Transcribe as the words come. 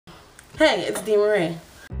Hey, it's D. Marie.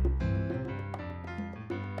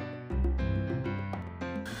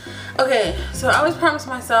 Okay, so I always promised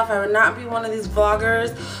myself I would not be one of these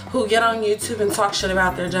vloggers who get on YouTube and talk shit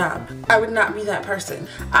about their job. I would not be that person.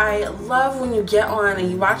 I love when you get on and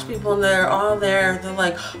you watch people and they're all there. They're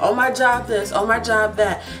like, oh my job this, oh my job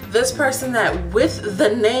that. This person that with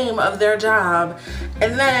the name of their job,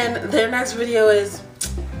 and then their next video is,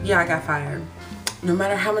 yeah, I got fired. No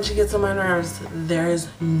matter how much it gets on my nerves, there is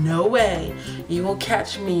no way you will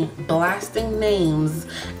catch me blasting names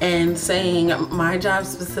and saying my job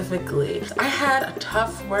specifically. I had a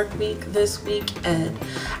tough work week this week and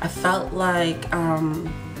I felt like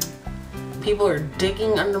people are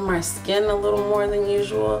digging under my skin a little more than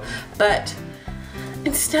usual. But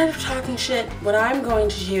instead of talking shit, what I'm going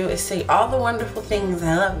to do is say all the wonderful things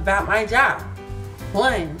I love about my job.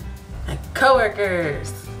 1, my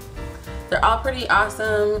coworkers. They're all pretty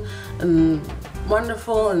awesome and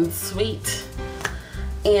wonderful and sweet,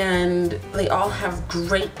 and they all have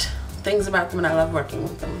great things about them and I love working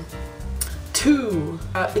with them. 2,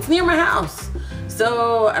 it's near my house,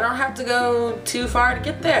 so I don't have to go too far to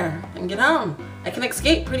get there and get home. I can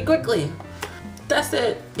escape pretty quickly. That's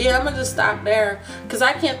it. Yeah, I'm gonna just stop there because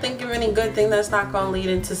I can't think of any good thing that's not gonna lead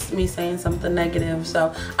into me saying something negative,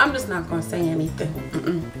 so I'm just not gonna say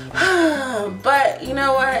anything. But you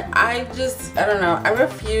know what, I don't know, I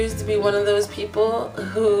refuse to be one of those people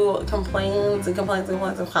who complains about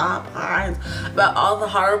all the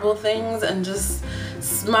horrible things and just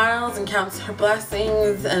smiles and counts her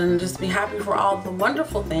blessings and just be happy for all the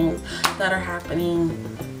wonderful things that are happening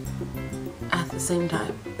at the same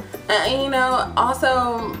time. And you know,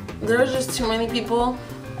 also, there's just too many people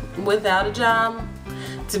without a job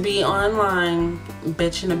to be online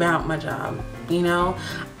bitching about my job, you know?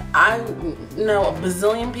 I know a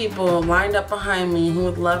bazillion people lined up behind me who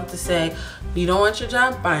would love to say, you don't want your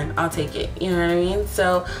job? Fine, I'll take it. You know what I mean?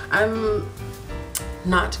 So I'm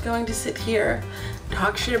not going to sit here,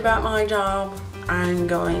 talk shit about my job. I'm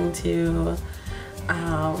going to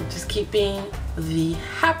just keep being the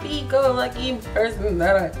happy-go-lucky person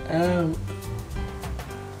that I am.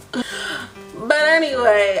 But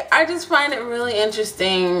anyway, I just find it really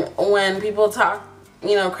interesting when people talk,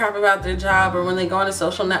 you know, crap about their job, or when they go on a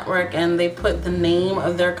social network and they put the name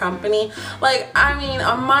of their company. Like, I mean,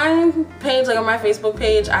 on my page, like on my Facebook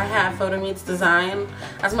page, I have Photo Meets Design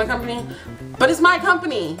as my company, but it's my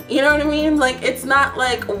company, you know what I mean? Like, it's not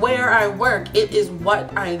like where I work, it is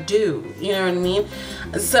what I do, you know what I mean?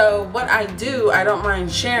 So what I do, I don't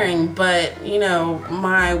mind sharing, but you know,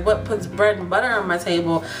 what puts bread and butter on my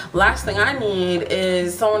table, last thing I need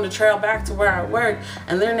is someone to trail back to where I work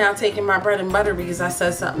and they're now taking my bread and butter because I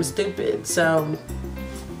said something stupid. So,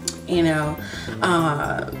 you know,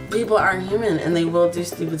 people are human and they will do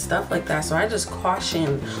stupid stuff like that. So I just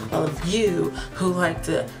caution all of you who like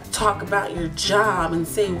to talk about your job and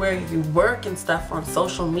say where you work and stuff on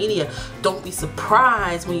social media. Don't be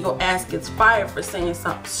surprised when your ass gets fired for saying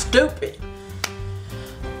something stupid.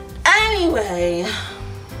 Anyway,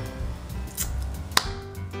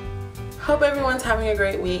 hope everyone's having a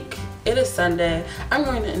great week. It is Sunday. I'm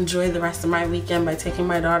going to enjoy the rest of my weekend by taking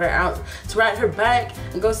my daughter out to ride her bike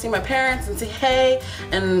and go see my parents and say hey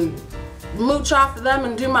and mooch off of them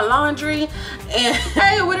and do my laundry. And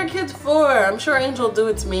hey, what are kids for? I'm sure Angel will do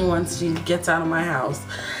it to me once she gets out of my house.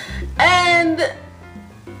 And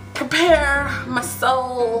prepare my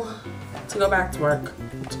soul to go back to work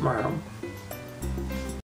tomorrow.